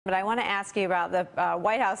But I want to ask you about the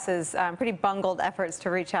White House's pretty bungled efforts to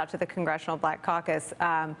reach out to the Congressional Black Caucus. We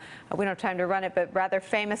don't have time to run it, but rather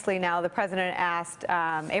famously now, the president asked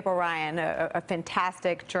April Ryan, a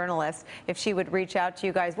fantastic journalist, if she would reach out to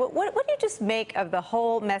you guys. What do you just make of the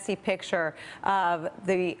whole messy picture of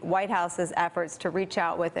the White House's efforts to reach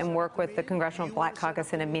out with and work with the Congressional Black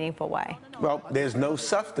Caucus in a meaningful way? Well, there's no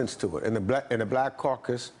substance to it, and the Black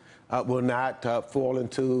Caucus will not fall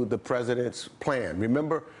into the president's plan.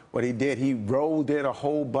 Remember what he did? He rolled in a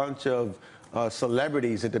whole bunch of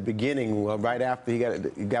celebrities at the beginning, right after he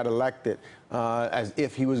got elected, as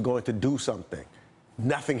if he was going to do something.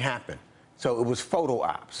 Nothing happened. So it was photo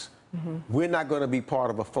ops. We're not going to be part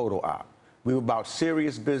of a photo op. We're about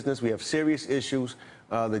serious business. We have serious issues.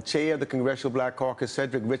 The chair of the Congressional Black Caucus,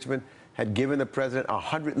 Cedric Richmond, had given the president a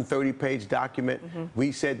 130-page document.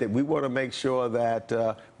 We said that we want to make sure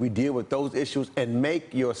that we deal with those issues and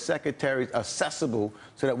make your secretaries accessible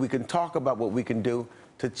so that we can talk about what we can do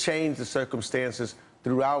to change the circumstances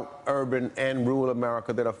throughout urban and rural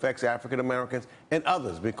America that affects African Americans and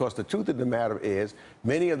others. Because the truth of the matter is,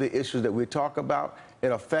 many of the issues that we talk about,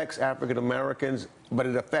 it affects African Americans, but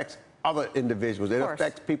it affects other individuals. It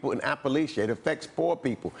affects people in Appalachia. It affects poor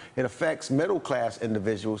people. It affects middle-class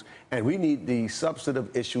individuals. And we need the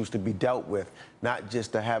substantive issues to be dealt with, not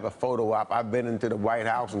just to have a photo op. I've been into the White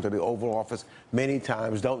House and to the Oval Office many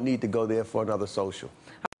times. Don't need to go there for another social.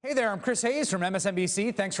 Hey there, I'm Chris Hayes from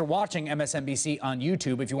MSNBC. Thanks for watching MSNBC on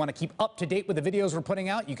YouTube. If you want to keep up to date with the videos we're putting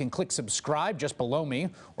out, you can click subscribe just below me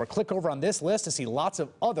or click over on this list to see lots of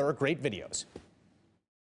other great videos.